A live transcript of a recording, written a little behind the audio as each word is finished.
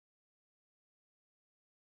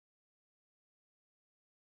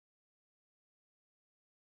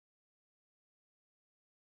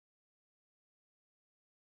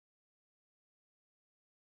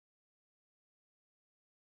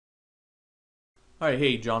Alright,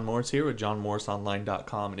 hey, John Morris here with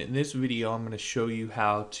johnmorrisonline.com, and in this video I'm going to show you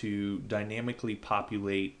how to dynamically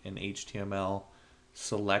populate an HTML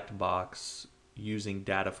select box using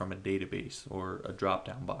data from a database, or a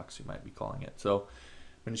drop-down box you might be calling it. So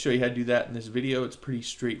I'm going to show you how to do that in this video. It's pretty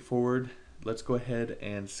straightforward. Let's go ahead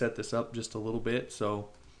and set this up just a little bit. So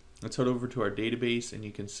let's head over to our database, and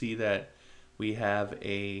you can see that we have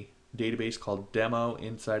a database called demo.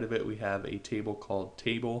 Inside of it we have a table called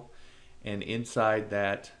table, and inside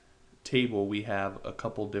that table we have a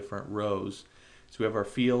couple different rows. So we have our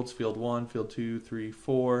fields, field 1, field 2, 3,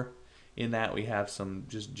 4. In that we have some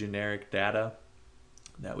just generic data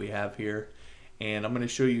that we have here, and I'm going to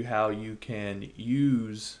show you how you can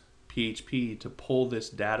use PHP to pull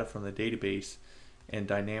this data from the database and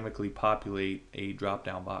dynamically populate a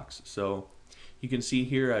drop-down box. So you can see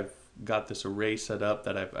here I've got this array set up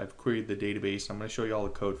that I've queried the database. I'm going to show you all the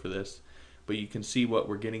code for this, but you can see what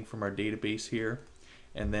we're getting from our database here,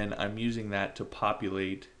 and then I'm using that to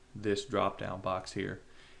populate this drop-down box here.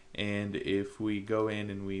 And if we go in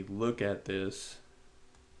and we look at this,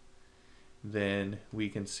 then we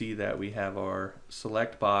can see that we have our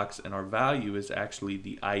select box, and our value is actually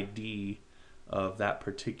the ID of that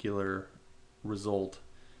particular result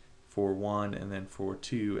for 1 and then for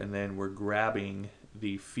 2, and then we're grabbing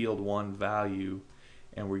the field 1 value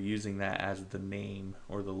and we're using that as the name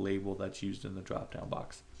or the label that's used in the drop-down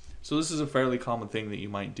box. So this is a fairly common thing that you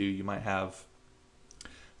might do. You might have,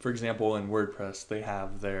 for example, in WordPress, they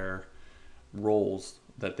have their roles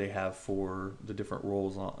that they have for the different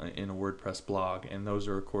roles in a WordPress blog, and those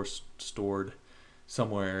are of course stored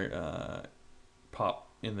somewhere pop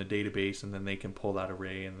in the database, and then they can pull that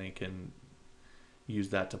array and they can use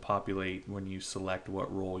that to populate when you select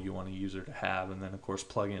what role you want a user to have, and then of course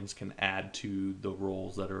plugins can add to the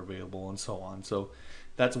roles that are available and so on. So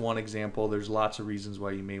that's one example. There's lots of reasons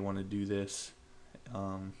why you may want to do this.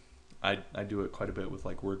 I do it quite a bit with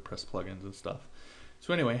like WordPress plugins and stuff.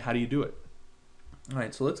 So anyway, how do you do it?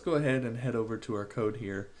 Alright, so let's go ahead and head over to our code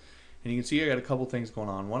here, and you can see I got a couple things going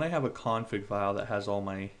on. One, I have a config file that has all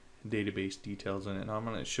my database details in it, and I'm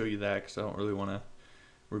going to show you that because I don't really want to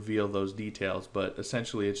reveal those details, but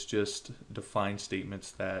essentially it's just define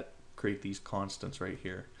statements that create these constants right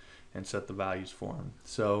here and set the values for them.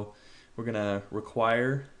 So we're going to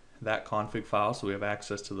require that config file so we have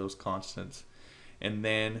access to those constants, and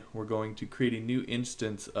then we're going to create a new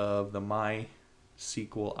instance of the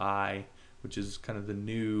MySQL I, which is kind of the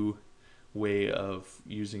new way of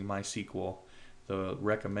using MySQL, the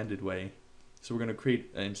recommended way. So we're going to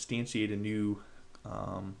instantiate a new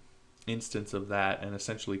instance of that and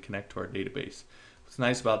essentially connect to our database. What's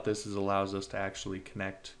nice about this is it allows us to actually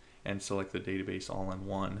connect and select the database all in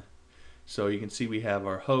one. So you can see we have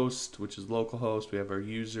our host, which is localhost, we have our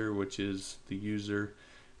user, which is the user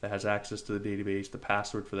that has access to the database, the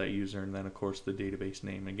password for that user, and then of course the database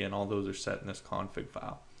name. Again, all those are set in this config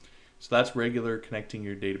file. So that's regular connecting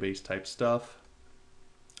your database type stuff.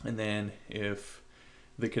 And then if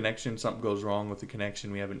the connection, something goes wrong with the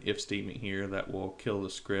connection, we have an if statement here that will kill the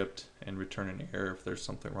script and return an error if there's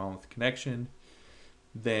something wrong with the connection.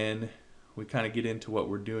 Then we kind of get into what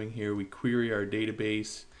we're doing here. We query our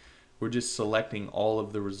database. We're just selecting all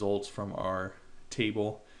of the results from our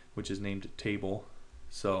table, which is named table.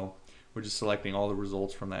 So we're just selecting all the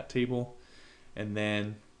results from that table, and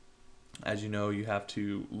then as you know, you have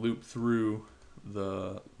to loop through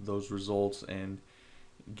those results and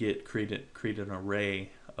create an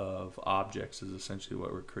array of objects is essentially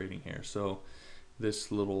what we're creating here. So this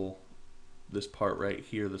part right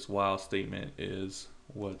here, this while statement, is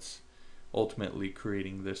what's ultimately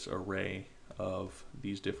creating this array of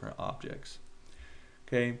these different objects.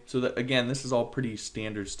 Okay, so that, again, this is all pretty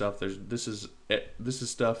standard stuff. This is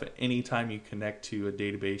stuff anytime you connect to a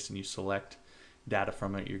database and you select data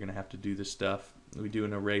from it, you're going to have to do this stuff. We do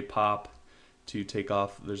an array pop to take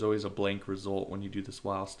off. There's always a blank result when you do this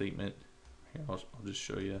while statement. Here, I'll just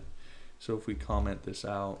show you. So if we comment this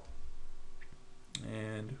out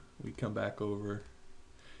and we come back over,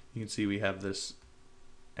 you can see we have this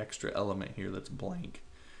extra element here that's blank.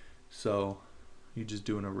 So you just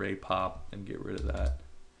do an array pop and get rid of that.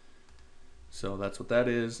 So that's what that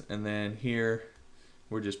is. And then here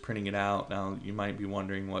we're just printing it out. Now you might be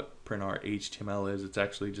wondering what print_HTML is. It's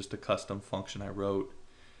actually just a custom function I wrote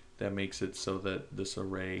that makes it so that this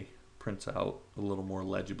array prints out a little more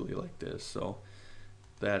legibly like this. So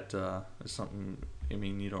that is something, I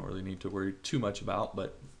mean, you don't really need to worry too much about,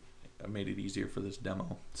 but I made it easier for this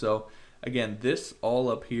demo. So again, this all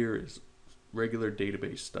up here is regular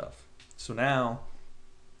database stuff. So now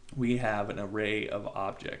we have an array of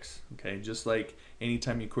objects. Okay, just like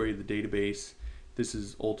anytime you query the database, this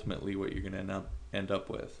is ultimately what you're going to end up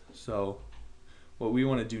with. So what we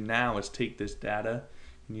want to do now is take this data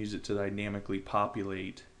and use it to dynamically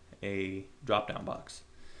populate a drop-down box.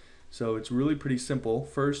 So it's really pretty simple.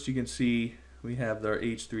 First, you can see we have our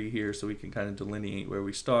H3 here, so we can kind of delineate where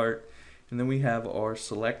we start. And then we have our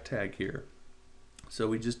select tag here. So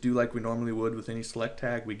we just do like we normally would with any select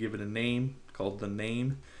tag. We give it a name called the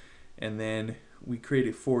name, and then we create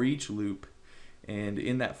a for each loop. And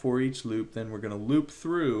in that for each loop, then we're going to loop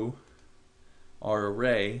through our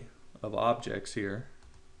array of objects here,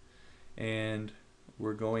 and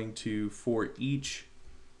we're going to, for each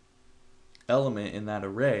element in that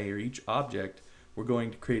array or each object, we're going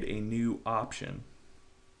to create a new option.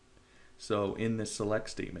 So in this select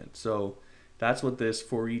statement. So that's what this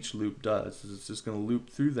for each loop does. Is it's just going to loop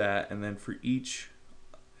through that, and then for each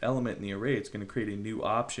element in the array, it's going to create a new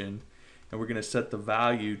option, and we're going to set the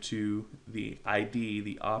value to the ID,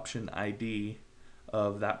 the option ID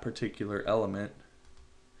of that particular element,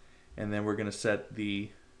 and then we're going to set the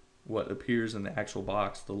what appears in the actual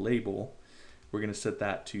box, the label. We're going to set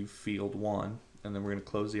that to field 1, and then we're going to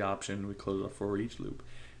close the option. We close our for each loop,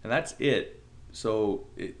 and that's it. So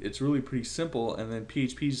it's really pretty simple, and then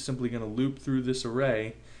PHP is simply going to loop through this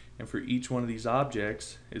array, and for each one of these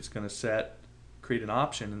objects, it's going to create an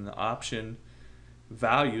option, and the option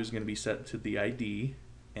value is going to be set to the ID,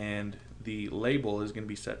 and the label is going to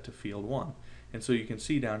be set to field 1. And so you can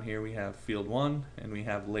see down here we have field 1 and we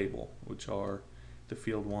have label, which are the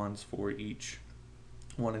field 1s for each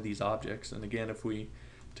one of these objects. And again, if we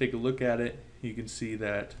take a look at it, you can see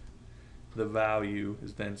that the value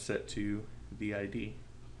is then set to the ID.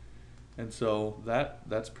 And so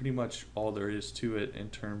that's pretty much all there is to it in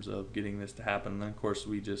terms of getting this to happen. And then of course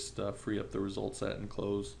we just free up the result set and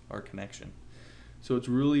close our connection. So it's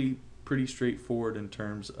really pretty straightforward in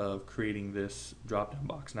terms of creating this drop-down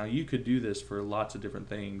box. Now you could do this for lots of different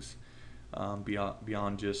things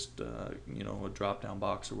beyond just you know, a drop-down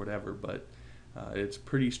box or whatever, but it's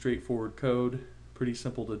pretty straightforward code, pretty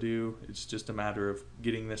simple to do. It's just a matter of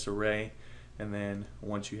getting this array, and then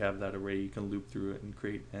once you have that array, you can loop through it and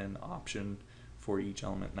create an option for each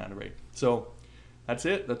element in that array. So that's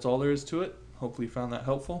it. That's all there is to it. Hopefully you found that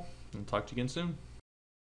helpful, and talk to you again soon.